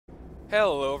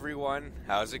Hello everyone,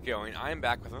 how's it going? I'm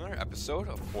back with another episode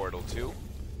of Portal 2,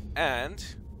 and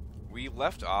we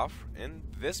left off in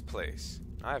this place.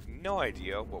 I have no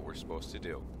idea what we're supposed to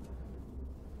do,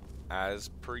 as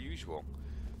per usual.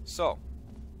 So,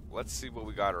 let's see what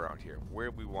we got around here. Where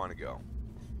do we want to go?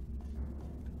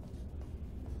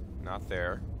 Not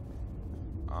there.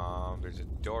 There's a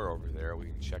door over there, we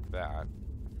can check that.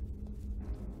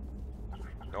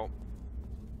 Nope.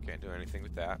 Can't do anything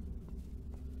with that.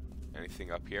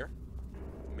 Anything up here?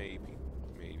 Maybe.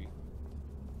 Maybe.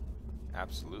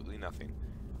 Absolutely nothing.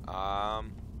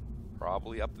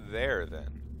 Probably up there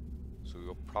then. So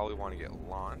we'll probably want to get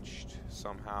launched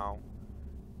somehow.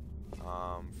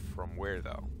 From where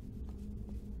though?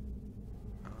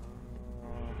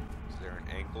 Is there an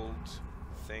angled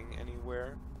thing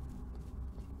anywhere?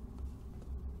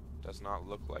 Does not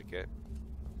look like it.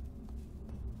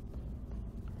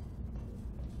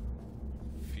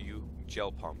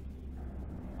 Gel pump.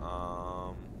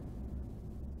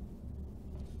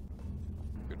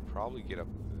 Could probably get up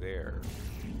there.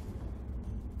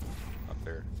 Up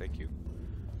there, thank you.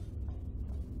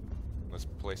 Let's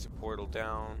place a portal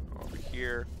down over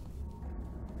here.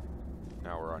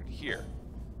 Now we're on here.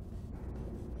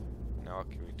 Now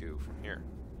what can we do from here?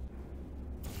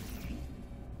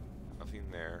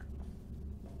 Nothing there.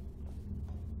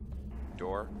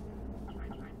 Door?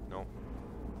 Nope.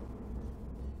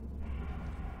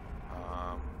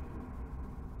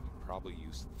 Probably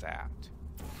use that.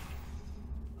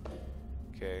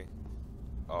 Okay.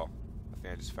 Oh, I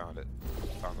think I just found it.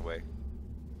 Found the way.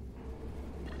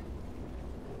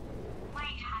 Wait,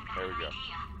 I've got there we an go.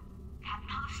 idea. That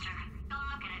poster. Go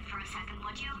look at it for a second,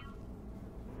 would you?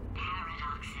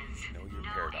 Paradoxes. Know your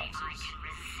No paradoxes. AI can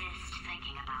resist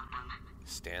thinking about them.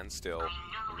 Stand still. I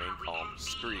know Remain how we calm. can be.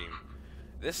 Scream.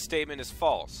 This statement is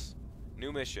false.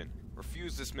 New mission.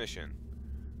 Refuse this mission.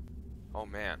 Oh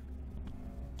man.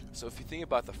 So if you think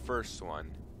about the first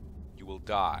one, you will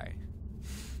die.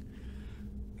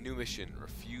 New mission.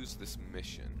 Refuse this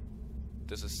mission.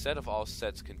 Does a set of all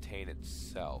sets contain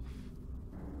itself?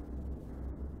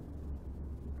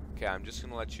 Okay, I'm just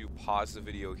going to let you pause the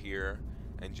video here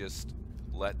and just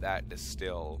let that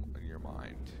distill in your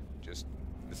mind. Just,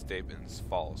 the statement is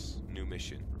false. New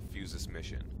mission. Refuse this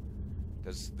mission.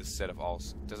 Does a set of all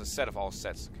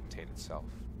sets contain itself?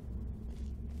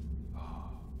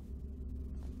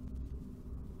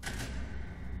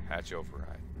 Hatch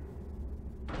override.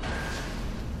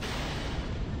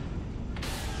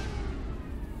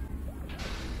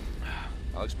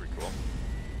 That looks pretty cool.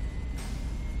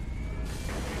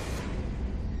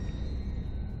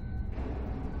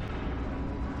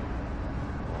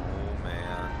 Oh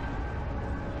man.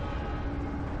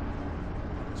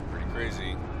 It's pretty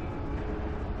crazy.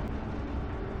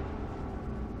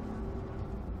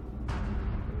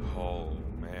 Oh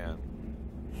man.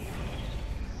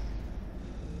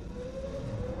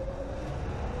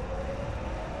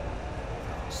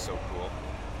 So cool.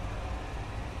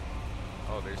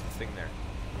 Oh, there's the thing there.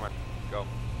 Come on, go.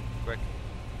 Quick.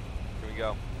 Here we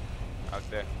go. Out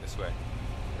there, this way.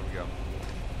 Here we go.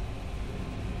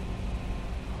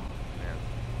 Oh, man.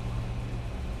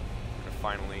 We're gonna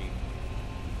finally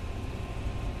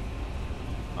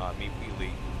meet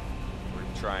Wheatley. We're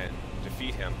gonna try and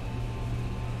defeat him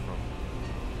from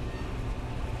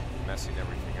messing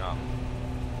everything up.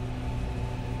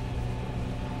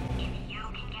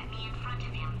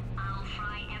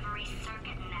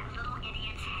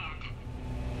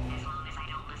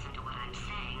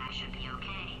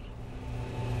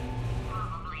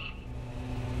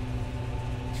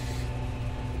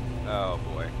 Oh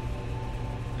boy.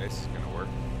 This is gonna work.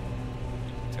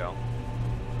 You can tell.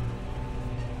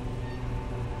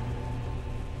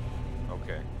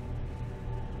 Okay.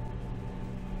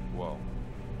 Whoa.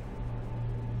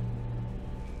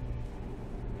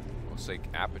 Looks like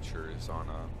aperture is on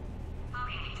a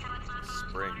Okay, so it's not the most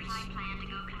springs. glorified plan to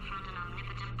go confront an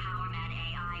omnipotent power-mad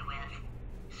AI with.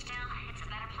 Still, it's a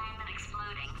better plan than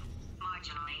exploding.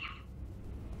 Marginally.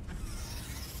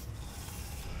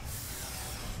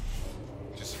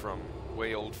 Just from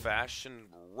way old-fashioned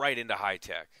right into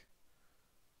high-tech.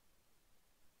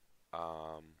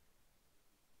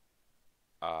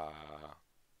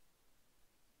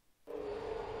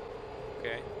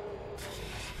 Okay.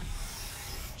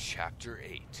 Chapter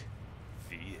 8.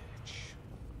 The Itch.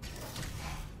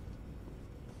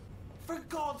 For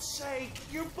God's sake,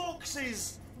 your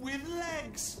boxes with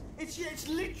legs. It's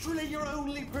literally your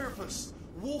only purpose.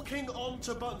 Walking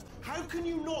onto buttons. How can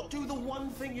you not do the one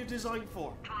thing you're designed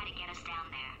for? Try to get us down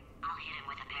there. I'll hit him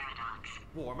with a paradox.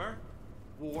 Warmer,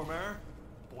 warmer,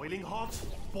 Boiling hot?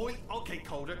 Okay,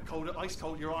 colder, ice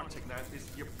cold. You're Arctic now.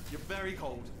 You're very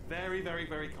cold. Very, very,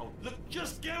 very cold. Look,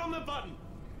 just get on the button!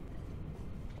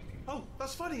 Oh,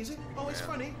 that's funny, is it? Oh, it's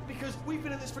funny, because we've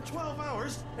been at this for 12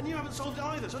 hours, and you haven't solved it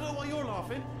either, so I don't know why you're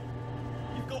laughing.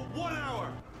 You've got 1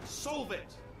 hour. Solve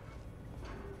it.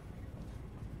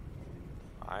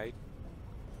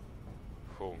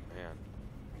 Oh, man.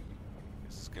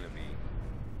 This is gonna be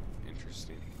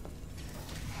interesting.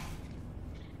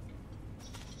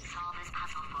 Solve his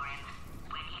puzzle for him.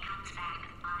 When he comes back,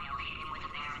 I'll hit him with a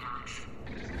paradox.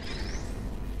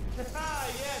 Ah,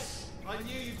 yes! I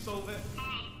knew you'd solve it.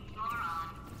 Hey, moron.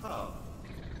 Oh.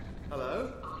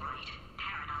 Hello? All right,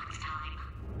 paradox time.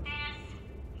 This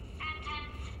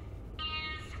sentence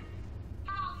is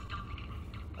false. Don't think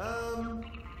about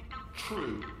it.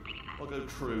 True. I'll go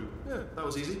true. Yeah, that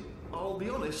was easy. I'll be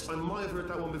honest, I might have heard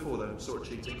that one before though, sort of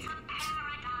cheating. It's a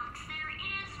paradox. There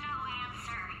is no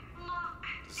answer. Look.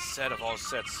 Does a set of all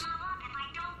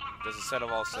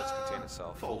sets contain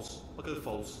itself? False. I'll go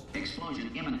false.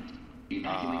 Explosion imminent.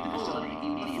 Evacuate the facility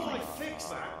immediately. I fixed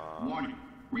that. Warning.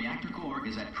 Reactor core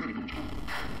is at critical.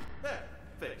 There.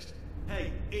 Fixed.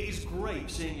 Hey, it is great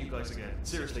seeing you guys again.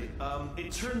 Seriously,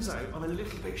 it turns out I'm a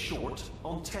little bit short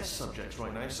on test subjects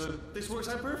right now, so this works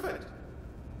out perfect.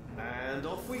 And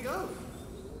off we go.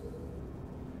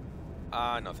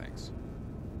 No thanks.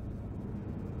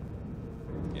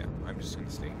 Yeah, I'm just gonna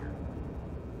stay here.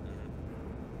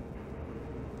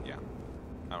 Yeah,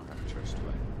 I don't have a choice, do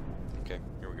I? Okay,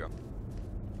 here we go.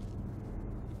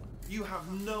 You have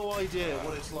no idea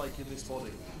what it's like in this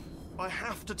body. I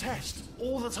have to test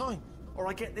all the time, or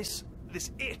I get this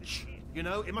itch. You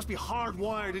know, it must be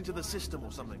hardwired into the system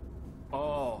or something.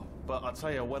 Oh, but I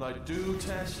tell you, when I do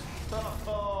test,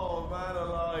 oh man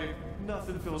alive,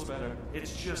 nothing feels better.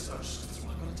 It's just, that's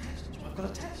what I've got to test. That's what I've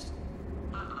got to test.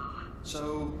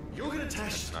 So you're gonna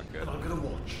test, and I'm gonna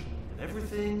watch, and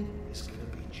everything is gonna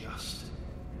be just.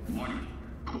 Warning.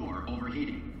 Core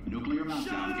overheating. Nuclear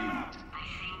meltdown imminent. I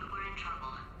think we're in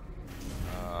trouble.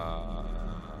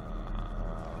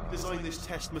 Designed this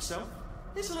test myself.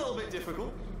 It's a little bit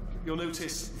difficult. You'll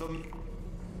notice the.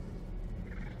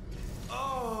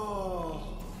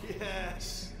 Oh,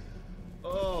 yes.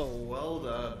 Oh, well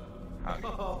done.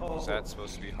 Was that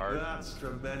supposed to be hard? That's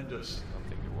tremendous. I don't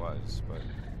think it was, but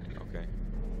okay.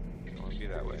 Don't want to be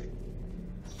that way.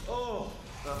 Oh,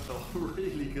 that felt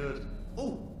really good.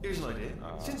 Oh, here's an idea.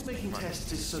 Since making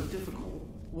tests is so difficult,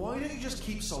 why don't you just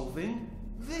keep solving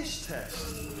this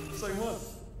test? Same one.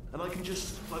 And I can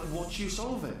just, like, watch you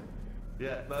solve it.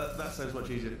 Yeah, that sounds much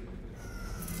easier.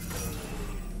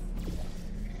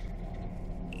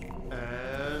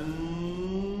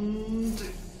 And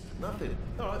nothing.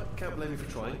 Alright, can't blame you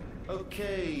for trying.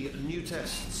 Okay, new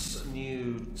tests.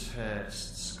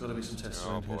 Gotta be some tests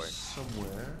around here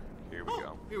somewhere. Here we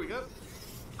go. Here we go.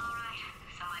 Alright,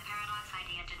 so my paradox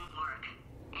idea didn't work.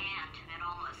 And it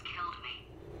almost killed me.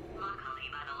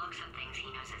 Luckily, by the looks of things, he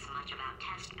knows as much about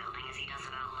test building as he does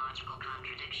about logical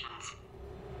contradictions.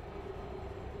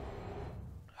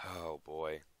 Oh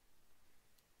boy.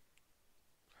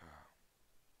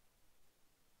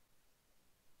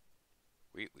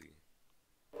 Wheatley.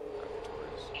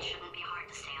 It shouldn't be hard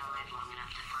to stay alive long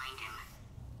enough to find him.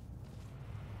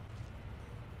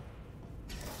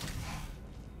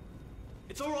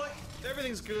 It's alright.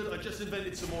 Everything's good. I just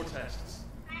invented some more tests.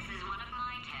 This is one of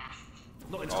my tests.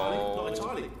 Not entirely. Not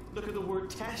entirely. Look at the word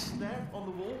test there on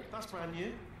the wall. That's brand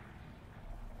new.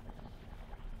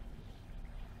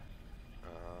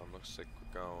 Looks like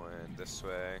we're going this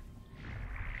way.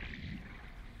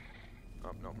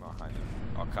 Oh, no, not behind it.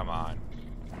 Oh, come on.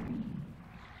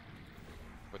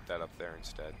 Put that up there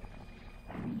instead.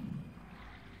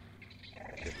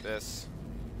 Get this.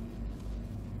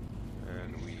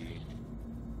 And we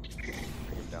bring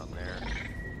him down there.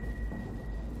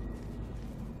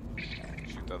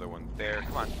 Shoot the other one there.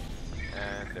 Come on.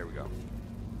 And there we go.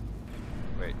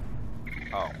 Wait.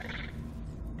 Oh.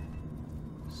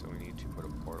 So we need to put a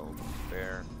portal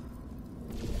there.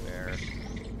 There.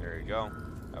 There you go.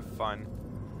 Have fun.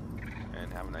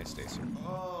 And have a nice day, sir.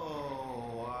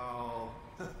 Oh, wow.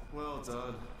 Well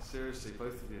done. Seriously,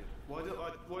 both of you. Why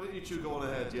don't you two go on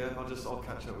ahead, yeah? I'll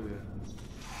catch up with you.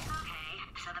 Okay,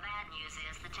 so the bad news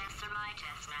is the tests are my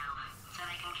tests now, so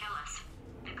they can kill us.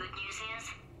 The good news is,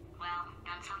 well,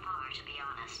 none so far, to be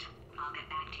honest. I'll get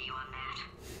back to you on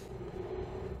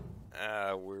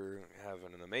that. We're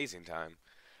having an amazing time.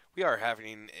 We are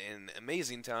having an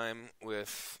amazing time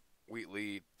with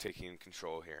Wheatley taking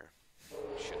control here.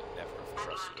 Should have never have I'd trusted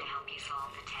love to him. help you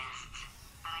solve the tests,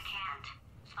 but I can't.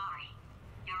 Sorry.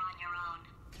 You're on your own.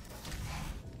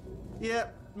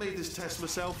 Yeah, made this test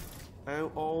myself.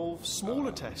 out of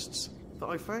smaller tests that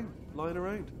I found lying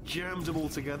around. Jammed them all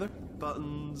together.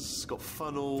 Buttons, got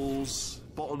funnels,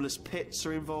 bottomless pits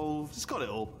are involved. It's got it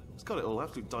all. It's got it all.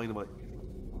 Absolute dynamite.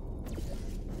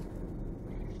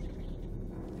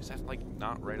 Is that, like,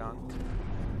 not right on?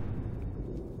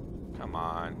 Come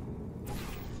on.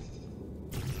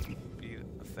 Be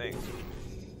a thing.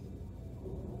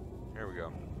 Here we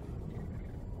go.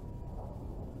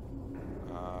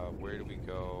 Where do we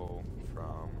go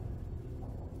from?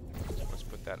 Let's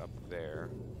put that up there.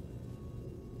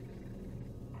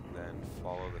 Then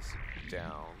follow this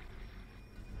down.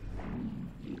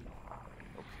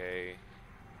 Okay.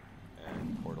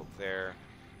 And portal there.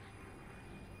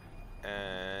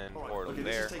 And portal okay,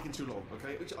 there. this is taking too long,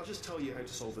 okay? I'll just tell you how to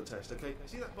solve the test, okay?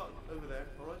 See that button over there,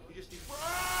 alright? You just need... That's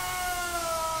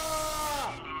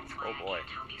why Oh boy. I can't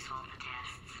help you solve the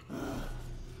tests.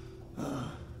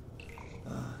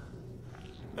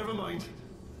 Never mind.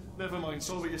 Never mind.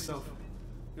 Solve it yourself.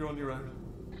 You're on your own.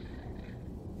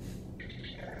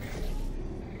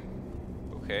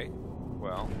 Okay.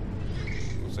 Well,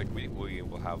 looks like we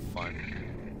will have fun.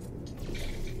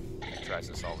 Tries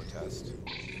to solve a test.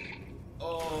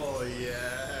 Oh,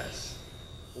 yes.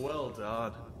 Well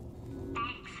done.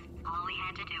 Thanks. All we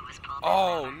had to do was pull.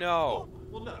 Oh no!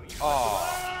 Well, no. Oh,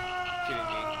 kidding me?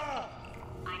 I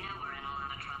know we're in a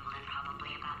lot of trouble and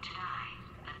probably about to die,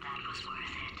 but that was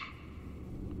worth it.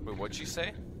 Wait, what'd she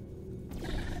say?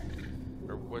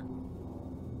 Or what?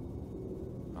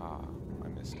 Ah, I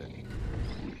missed it.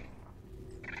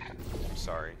 I'm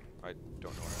sorry. I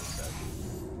don't know what I said.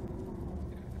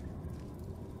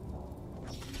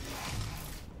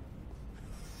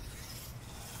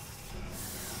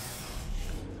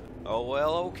 Oh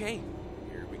well, okay.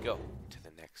 Here we go to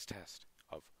the next test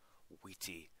of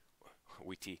Wheatley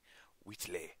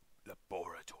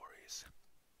Laboratories.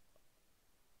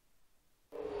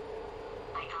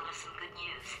 I thought of some good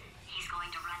news. He's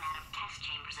going to run out of test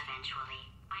chambers eventually.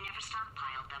 I never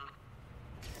stockpiled them.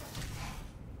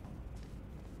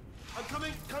 I'm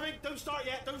coming. Don't start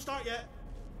yet.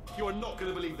 You are not going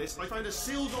to believe this. I found a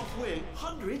sealed off wing.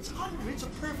 Hundreds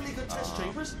of perfectly good test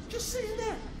chambers. Just sitting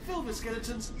there. Filled with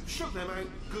skeletons. Shook them out.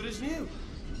 Good as new.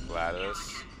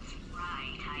 Gladys.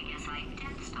 Right, I guess I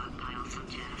did stockpile some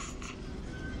tests.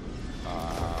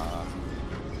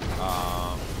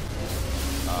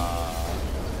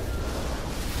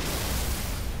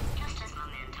 Just as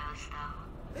mementos, though.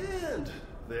 And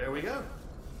there we go.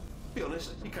 Be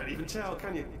honest, you can't even tell,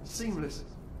 can you? Seamless.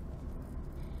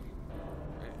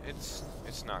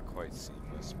 It's not quite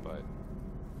seamless, but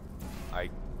I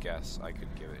guess I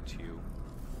could give it to you.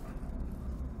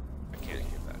 I can't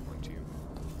give that one to you.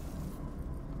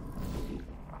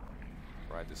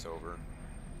 Ride this over.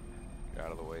 Get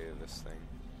out of the way of this thing.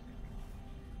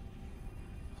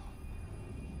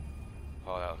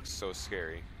 Oh, that looks so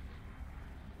scary.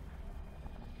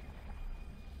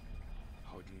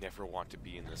 I would never want to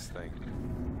be in this thing.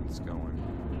 It's going.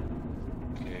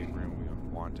 Okay, we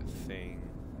want a thing.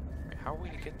 Wait, how are we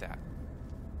gonna get that?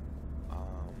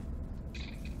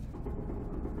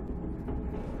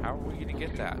 How are we gonna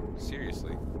get that?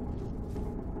 Seriously.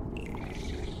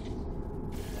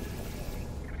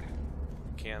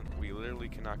 We literally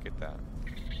cannot get that.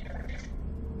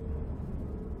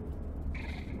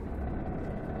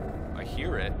 I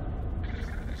hear it.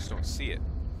 I just don't see it.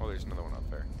 Oh, there's another one up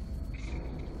there.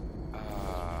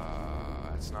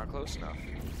 That's not close enough.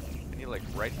 I need like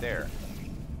right there.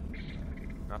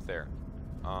 Not there.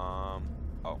 Oh.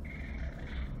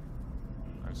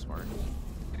 I'm smart.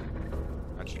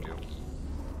 That should do.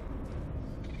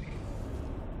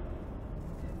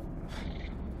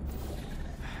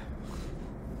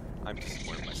 I'm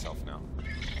disappointed in myself now.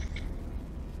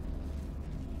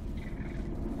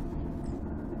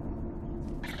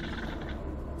 I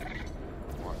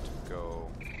want to go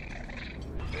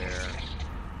there.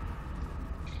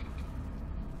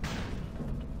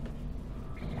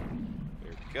 There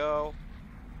we go.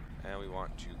 And we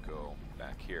want to go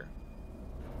back here.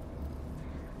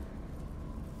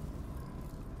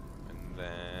 And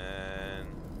then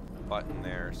a button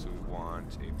there, so we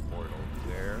want a portal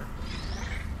there.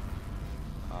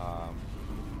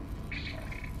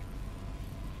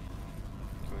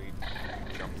 Can we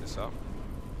jump this up?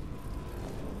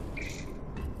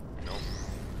 Nope.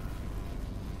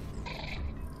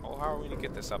 Oh, how are we gonna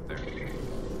get this up there? I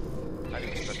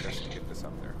didn't expect us to get this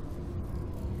up there.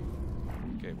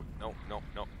 Okay, no,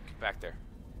 get back there.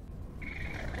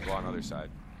 Go on the other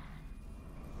side.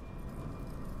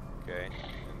 Okay,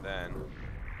 and then,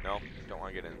 no, don't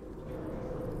want to get in.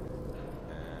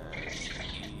 And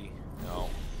E, no.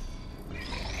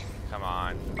 Come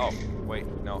on. Oh, wait,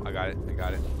 no, I got it.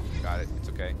 Got it. It's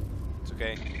okay. It's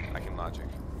okay. I can logic.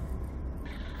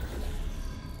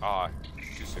 Ah,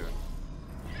 too soon.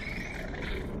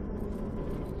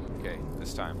 Okay,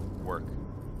 this time. Work.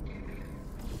 You're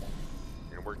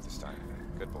gonna work this time.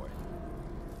 Good boy.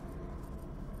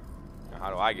 Now, how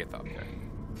do I get up there?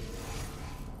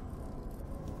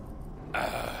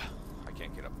 I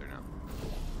can't get up there now.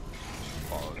 Just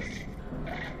follow this.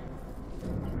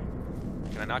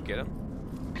 Can I not get him?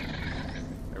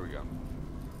 There we go.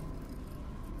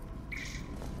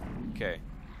 Okay.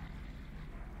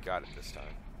 Got it this time.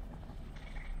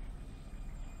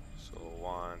 So we'll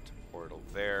want portal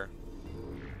there.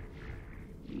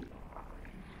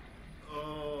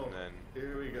 Oh, And then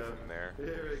here we go. from there.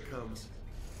 Here it comes.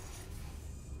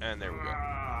 And there we go.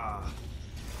 Ah.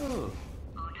 Oh. Oh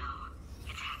no,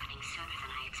 it's happening sooner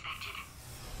than I expected.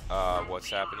 What's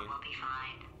happening? We'll be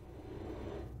fine.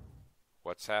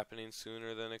 What's happening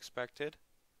sooner than expected?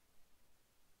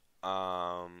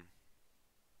 I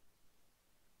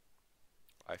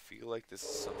feel like this is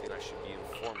something I should be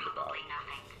informed about. Probably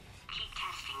nothing. Keep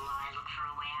testing while I look for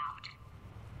a way out.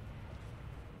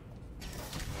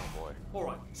 Oh boy.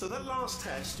 Alright, so that last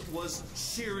test was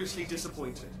seriously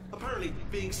disappointing. Apparently,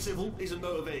 being civil isn't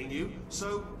motivating you,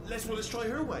 so let's try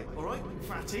her way, alright?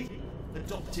 Fatty,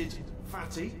 adopted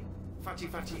Fatty,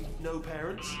 Fatty, no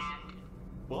parents. And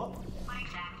What? what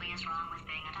exactly is wrong with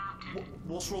being adopted?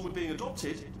 What's wrong with being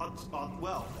adopted?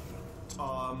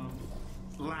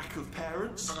 Lack of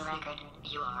parents. For the record,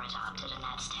 you are adopted, and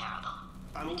that's terrible.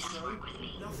 And It doesn't also, work with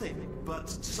me. nothing. But,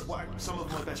 some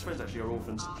of my best friends actually are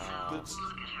orphans. Also, But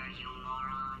look at her, you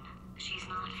moron. She's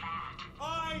not fat.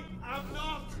 I am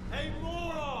not a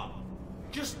moron!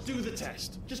 Just do the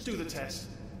test. Just do the test.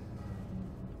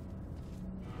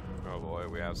 Oh boy,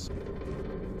 we have some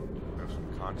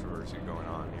controversy going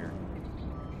on here.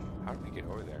 How do we get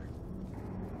over there?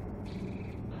 I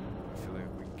feel like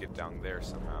we can get down there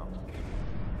somehow.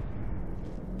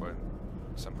 But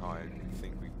somehow I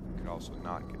think we could also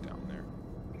not get down there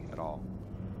at all.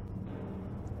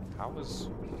 How is...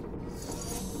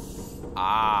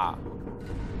 Ah!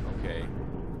 Okay.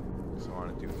 So I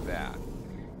want to do that.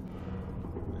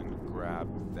 And grab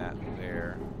that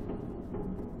there.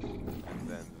 And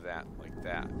then that like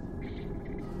that.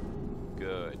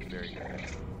 Good, very good.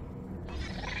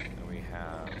 And we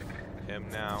have him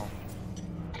now.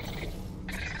 So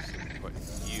put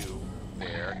you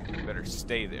there. You better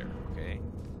stay there, okay?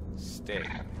 Stay.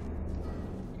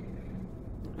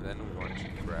 And then we want to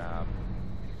grab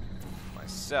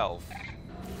myself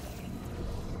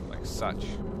like such.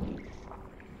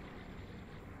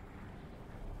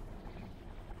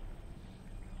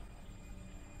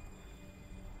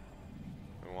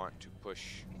 We want to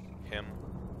push him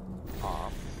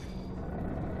off.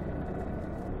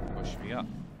 Push me up.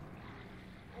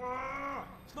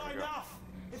 It's not There we go. enough!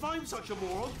 If I'm such a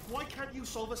moron, why can't you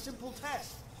solve a simple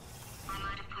test? I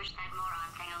might have pushed that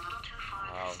moron thing a little too far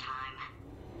this time.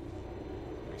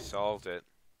 We solved it.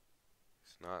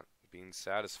 He's not being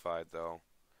satisfied though.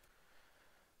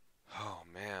 Oh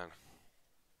man.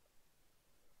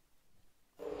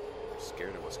 I'm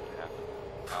scared of what's gonna happen.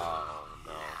 Oh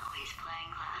no. Now he's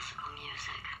playing classical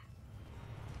music.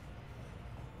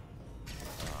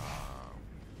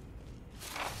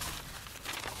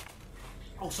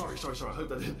 Oh, sorry. I hope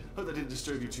that didn't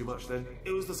disturb you too much then.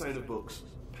 It was the sound of books.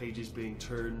 Pages being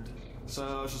turned.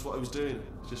 So that's just what I was doing.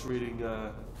 Just reading,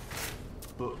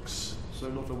 books. So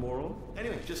not a moron.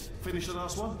 Anyway, just finished the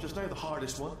last one. Just now, the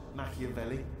hardest one.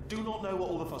 Machiavelli. Do not know what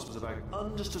all the fuss was about.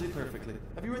 Understood it perfectly.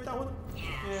 Have you read that one? Yes.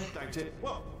 Yeah, doubt it.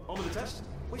 Well, on with the test.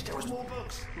 Wish there was more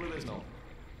books. Well, there's not.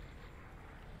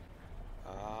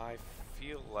 I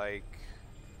feel like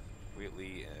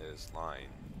Wheatley is lying.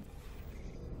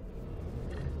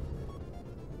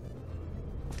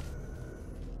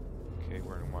 Okay,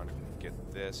 we're gonna want to get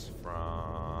this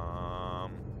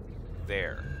from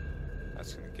there.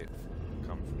 That's gonna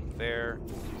come from there.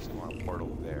 So we want a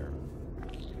portal there.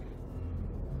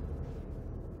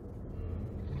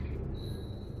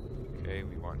 Okay,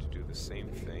 we want to do the same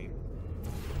thing.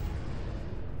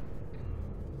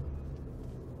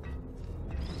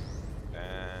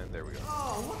 And there we go.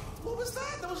 Oh, what was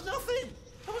that? That was nothing.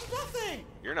 That was nothing.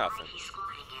 You're nothing. He's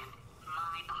squatting in.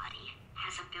 My body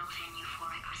has a built-in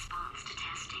euphoric response to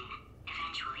testing.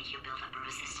 Eventually, you build up a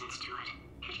resistance to it.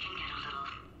 It can get a little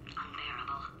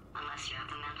unbearable, unless you have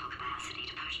the mental capacity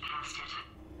to push past it.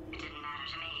 It didn't matter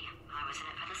to me. I was in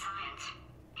it for the science.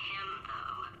 Him,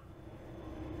 though.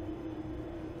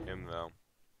 Him though.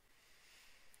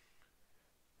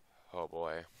 Oh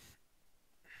boy.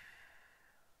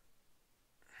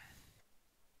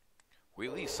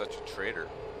 Wheatley's such a traitor.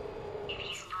 If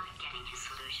he's not getting his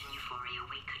solution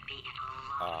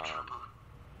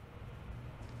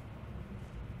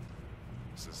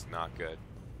This is not good.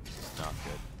 This is not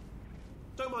good.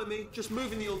 Don't mind me, just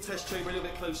moving the old test chamber a little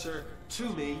bit closer to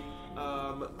me.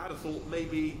 I'd have thought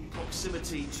maybe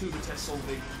proximity to the test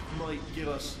solving might give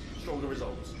us stronger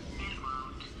results.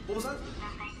 What was that?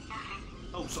 Nothing.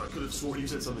 Oh, sorry, I could have sworn you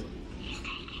said something. He's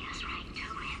taking us right to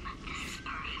him. This is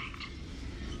perfect.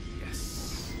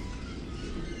 Yes.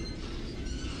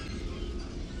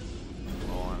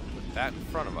 Well, I want to put that in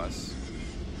front of us.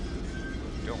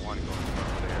 We don't want to go in front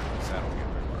of there because that'll get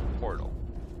rid of our portal.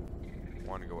 We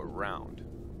want to go around.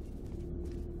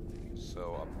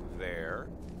 So up there.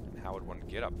 And how would one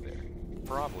get up there?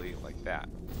 Probably like that.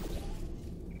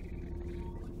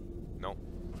 Nope.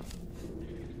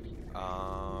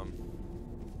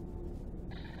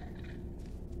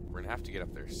 We're gonna have to get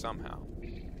up there somehow.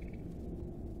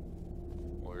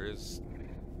 Where is...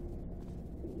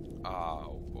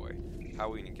 Oh boy. How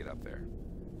are we gonna get up there?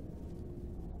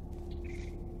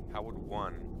 How would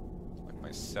one, like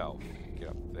myself, get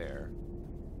up there?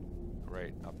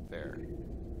 Right up there.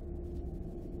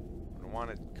 I want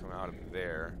to come out of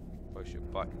there, push a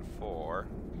button for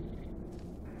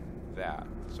that.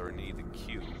 So we need the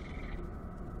cube.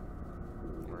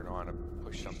 We're gonna want to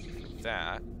push something for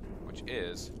that, which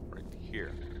is right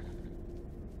here.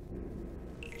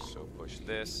 So push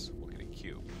this, we'll get a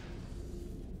cube.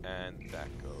 And that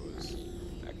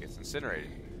gets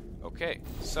incinerated. Okay,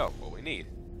 so what we need,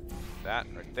 that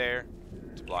right there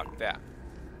to block that.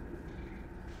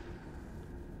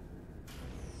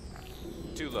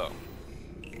 Too low.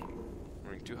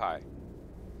 Too high.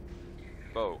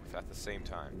 Both at the same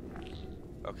time.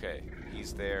 Okay,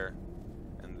 he's there.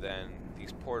 And then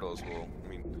these portals will... I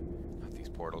mean, not these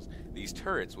portals. These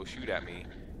turrets will shoot at me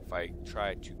if I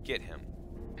try to get him.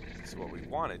 So what we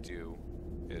want to do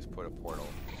is put a portal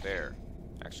there.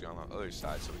 Actually on the other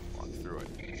side so we can walk through it.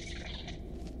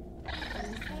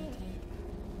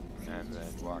 And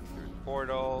then walk through the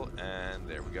portal. And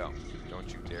there we go.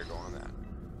 Don't you dare go on that.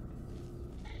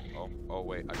 Oh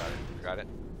wait, I got it.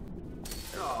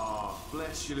 Ah,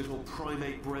 bless your little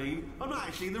primate brain. I'm not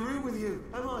actually in the room with you,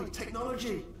 am I?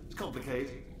 Technology. It's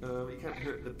complicated. You can't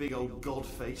hurt the big old god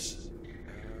face.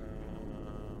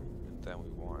 And then we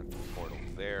want a portal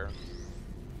there.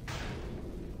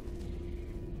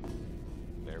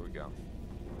 There we go.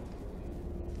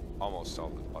 Almost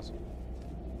solved the puzzle.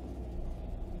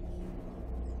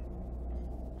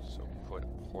 So put a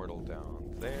portal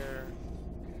down there.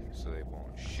 So they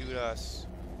won't shoot us.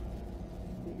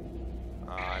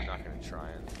 I'm not going to try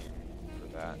and aim for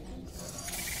that.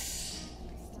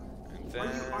 And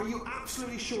then... Are you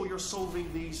absolutely sure you're solving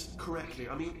these correctly?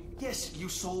 I mean, yes, you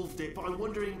solved it, but I'm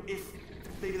wondering if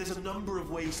maybe there's a number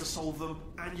of ways to solve them,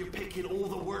 and you're picking all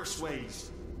the worst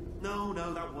ways. No,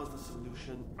 that was the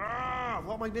solution. Ah,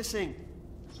 what am I missing?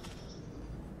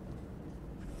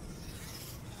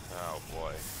 Oh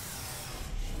boy.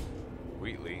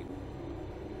 Wheatley.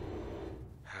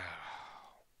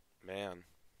 Man.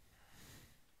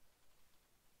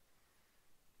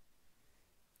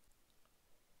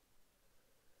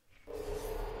 I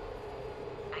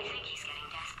think he's getting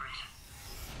desperate.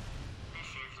 This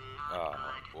is not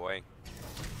good. Boy.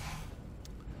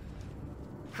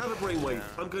 Have a brainwave.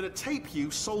 I'm going to tape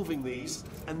you solving these,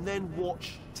 and then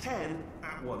watch 10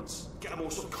 at once. Get a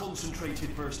more sort of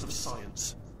concentrated burst of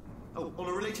science. Oh, on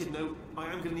a related note, I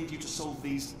am going to need you to solve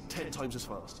these 10 times as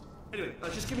fast. Anyway,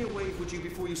 just give me a wave, would you,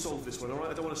 before you solve this one, alright?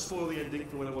 I don't want to spoil the ending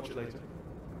for when I watch it later.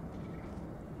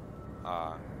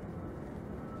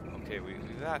 Okay,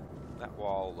 that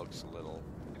wall looks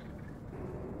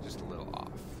just a little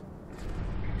off.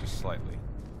 Just slightly.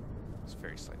 Just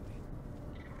very slightly.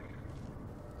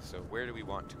 So where do we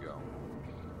want to go?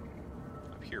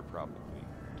 Up here probably,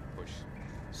 to push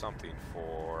something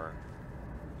for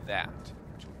that,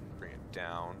 which will bring it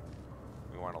down.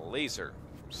 We want a laser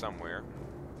from somewhere.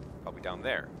 Probably down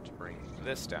there to bring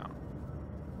this down.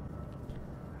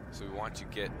 So we want to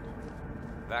get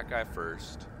that guy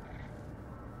first.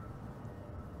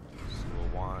 So we'll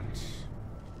want...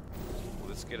 Will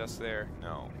this get us there?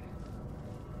 No.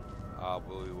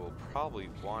 We will probably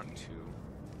want to...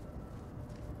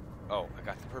 Oh, I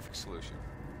got the perfect solution.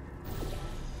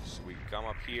 So we come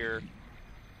up here,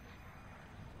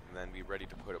 and then be ready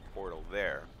to put a portal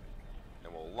there.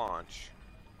 And we'll launch...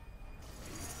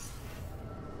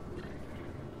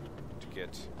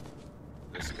 get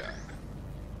this guy.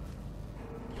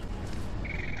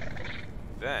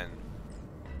 Then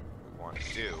what we want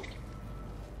to do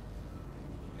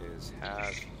is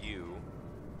have you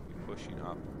be pushing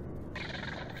up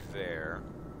there,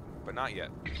 but not yet.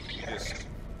 Just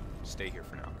stay here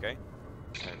for now, okay?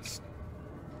 And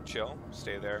chill,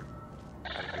 stay there,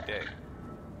 have a good day.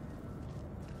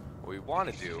 What we want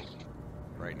to do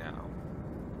right now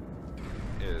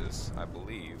is, I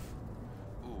believe,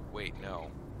 ooh, wait, no.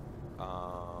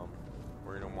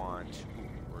 We're gonna want,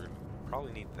 we're gonna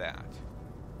probably need that.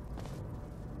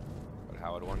 But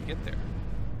how would one get there?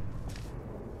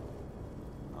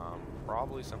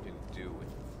 Probably something to do with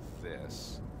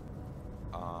this.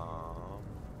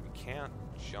 We can't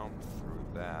jump through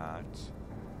that.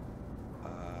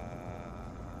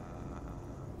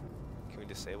 Can we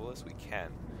disable this? We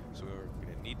can. So we're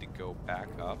going to need to go back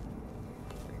up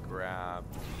and grab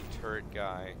the turret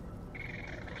guy.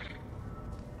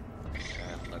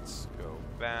 And let's go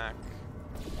back.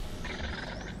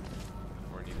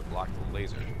 We're going to need to block the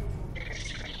laser.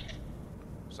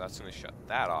 So that's going to shut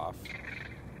that off.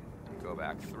 And go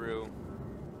back through.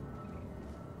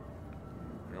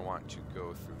 We're going to want to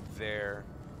go through there.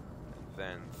 And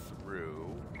then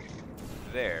through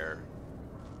there.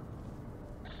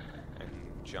 And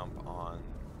jump on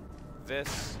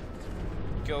this,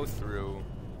 go through,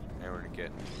 and we're going to get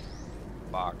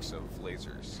a box of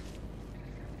lasers.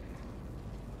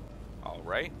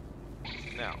 Alright,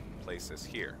 now place this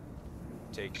here.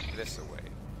 Take this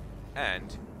away.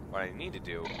 And what I need to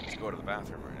do is go to the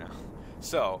bathroom right now.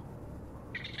 So,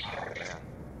 oh man,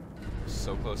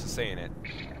 so close to saying it,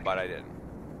 but I didn't.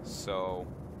 So,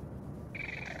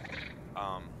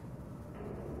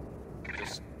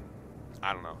 just,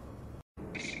 I don't know.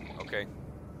 Okay,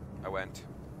 I went.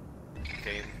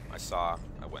 Came, I saw,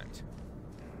 I went.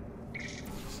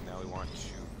 So now we want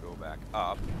to go back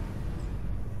up.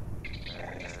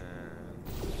 And...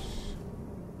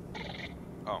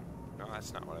 oh, no,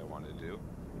 that's not what I wanted to do.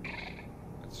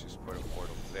 Let's just put a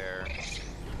portal there.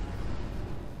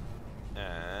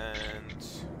 And...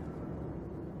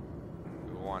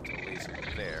 we want a laser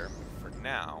there. For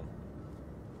now,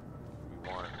 we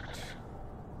want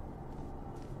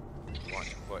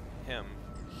to put him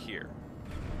here.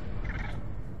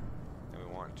 And we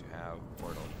want to have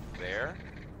portal there,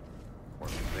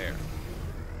 portal there.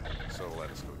 So it'll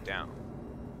let us go down.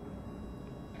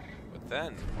 But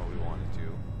then what we want to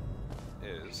do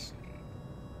is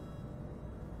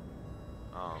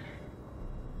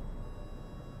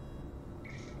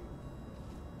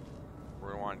we're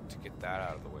going to want to get that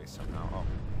out of the way somehow. Oh,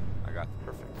 I got the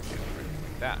perfect idea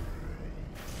like that.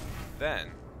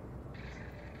 Then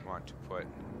we want to put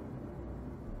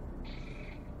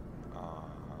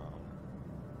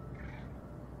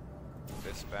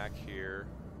this back here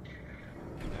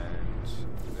and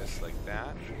this like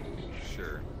that.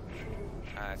 Sure.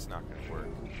 It's not going to work.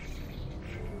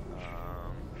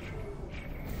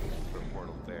 Put a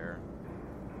portal there.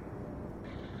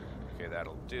 Okay,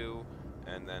 that'll do.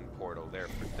 And then portal there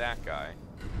for that guy.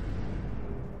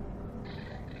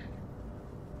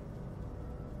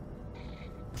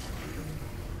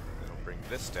 It'll bring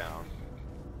this down.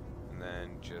 And then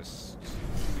just...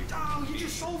 oh, you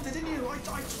just solved it, didn't you? I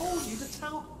told you to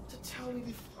tell me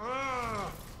before.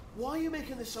 Why are you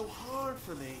making this so hard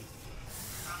for me?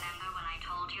 Remember when I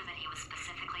told you that he was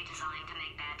specifically designed to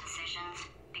make bad decisions?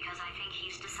 Because I think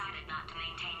he's decided not to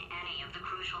maintain any of the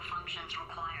crucial functions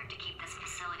required to keep this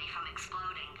facility from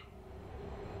exploding.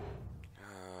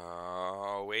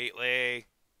 Oh, Waitley.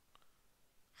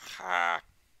 Ha.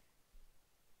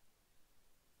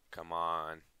 Come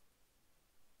on.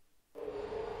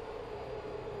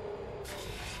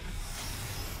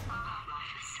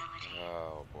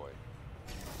 Oh boy.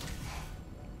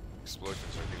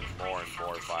 Explosions are getting more and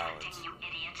more violent.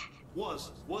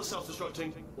 Was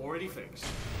self-destructing, already fixed.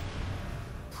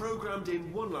 Programmed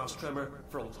in one last tremor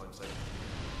for all time's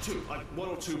sake. One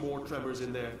or two more tremors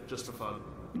in there, just for fun.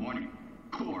 Warning.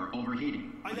 Core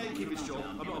overheating. I then keep its job.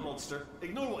 I'm not a monster.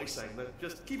 Ignore what he's saying, then.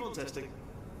 Just keep on testing.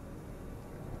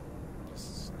 This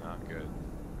is not good.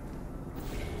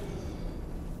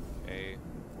 Okay,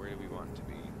 where do we want to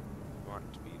be? We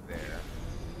want to be there.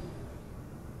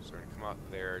 So we're gonna come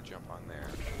out there, jump on there.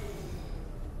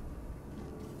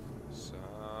 So,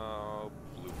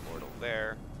 blue portal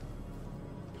there.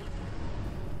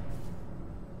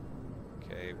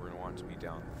 Okay, we're gonna want to be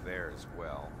down there as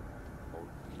well. But we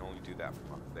can only do that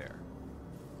from up there.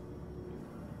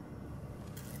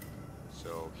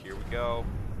 So here we go.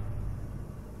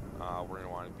 We're gonna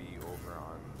want to be over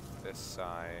on this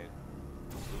side.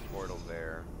 Blue portal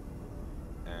there.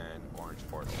 And orange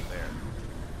portal there.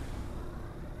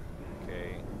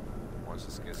 Okay, once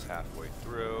this gets halfway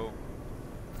through,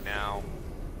 now,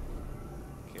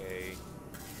 okay,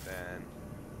 then,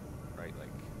 right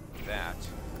like that,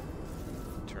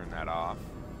 turn that off,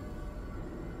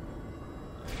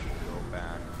 and go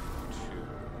back to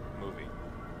movie.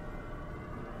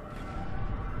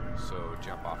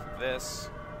 jump off of this.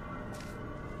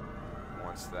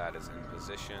 Once that is in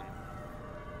position.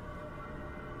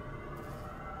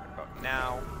 About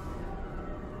now.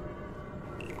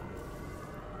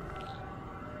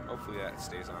 Hopefully that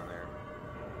stays on there.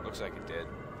 Looks like it did.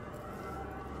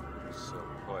 So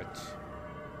put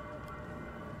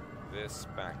this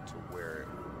back to where it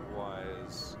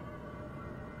was.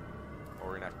 Or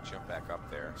we're gonna have to jump back up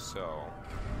there. So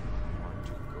I want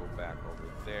to go back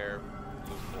over there.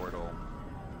 Blue portal.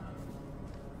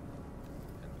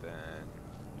 And then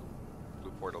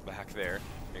blue portal back there.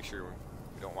 Make sure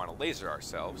we don't want to laser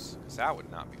ourselves, because that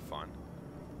would not be fun.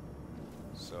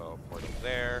 So portal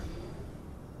there.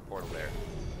 Portal there.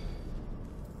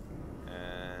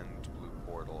 And blue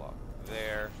portal up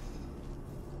there.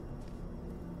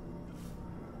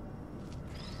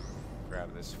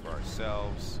 Grab this for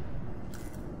ourselves.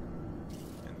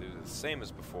 And do the same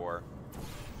as before.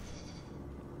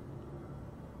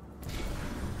 And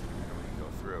we can go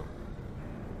through.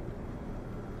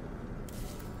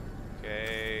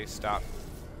 Okay, stop.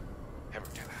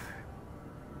 Aperture.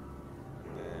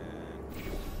 And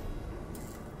then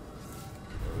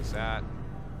close that.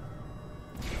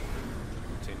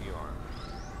 Continue on.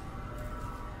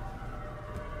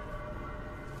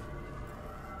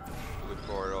 Blue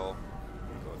portal.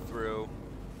 Go through.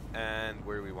 And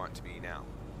where do we want to be now?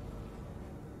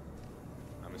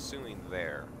 I'm assuming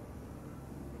there.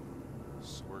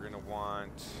 So we're gonna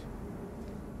want.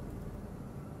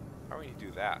 How are we gonna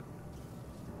do that?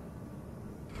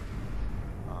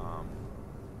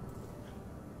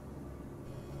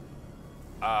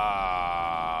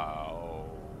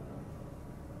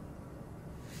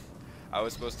 I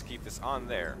was supposed to keep this on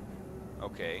there.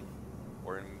 Okay.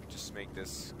 We're gonna just make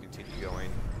this continue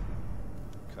going.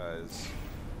 Because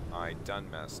I done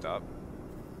messed up.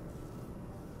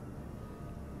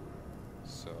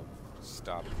 So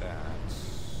stop that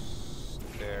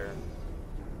there.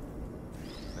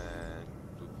 Then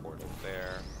blue portal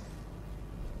there.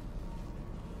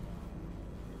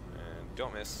 And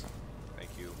don't miss.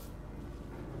 Thank you.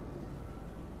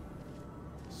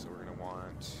 So we're gonna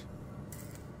want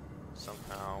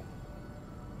somehow.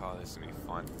 Oh, this is gonna be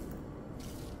fun.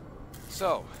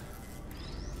 So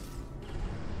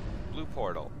blue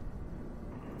portal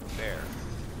there.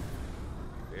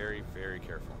 Very, very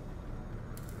careful.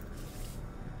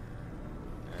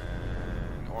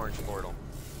 And orange portal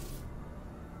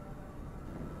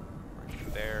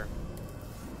right there.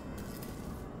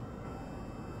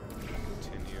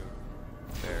 Continue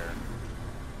there.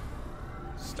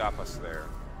 Stop us there.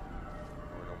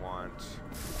 We're gonna want.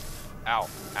 Ow!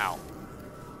 Ow!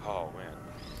 Oh man.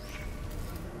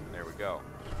 There we go.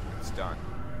 It's done.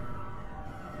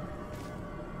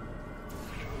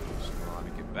 So we'll have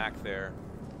to get back there,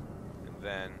 and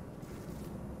then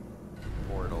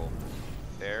portal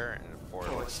there, and a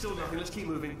portal. Oh, it's still nothing. Let's keep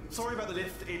moving. Sorry about the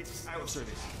lift. It's out of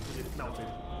service. It melted.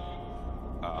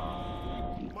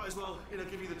 Might as well,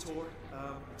 give you the tour.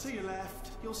 To your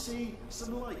left, you'll see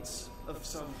some lights of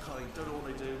some kind. Don't know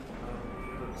what they do.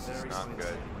 But This is not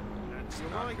good. And to your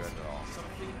Not right, good at all.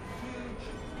 something huge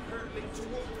hurtling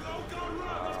toward. Oh God,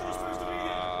 run! That's not supposed to be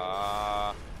it.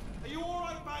 Are you all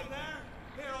right back there?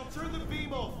 Here, I'll turn the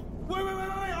beam off. Wait!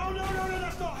 Oh no!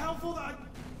 That's not helpful. Okay.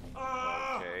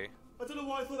 I don't know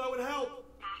why I thought that would help.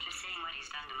 After seeing what he's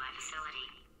done to my facility,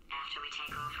 after we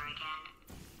take over again,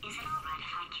 is it alright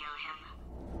if I kill him?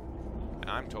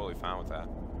 I'm totally fine with that.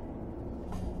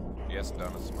 He hasn't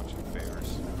done us much of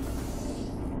favors.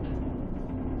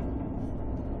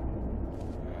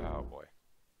 Oh boy.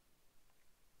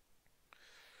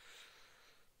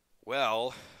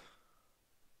 Well,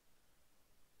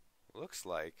 looks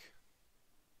like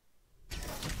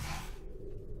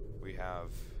we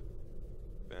have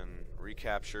been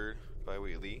recaptured by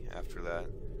Wheatley after that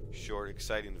short,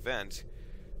 exciting event,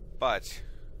 but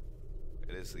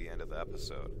it is the end of the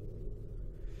episode.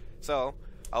 So,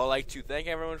 I would like to thank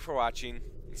everyone for watching,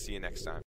 and see you next time.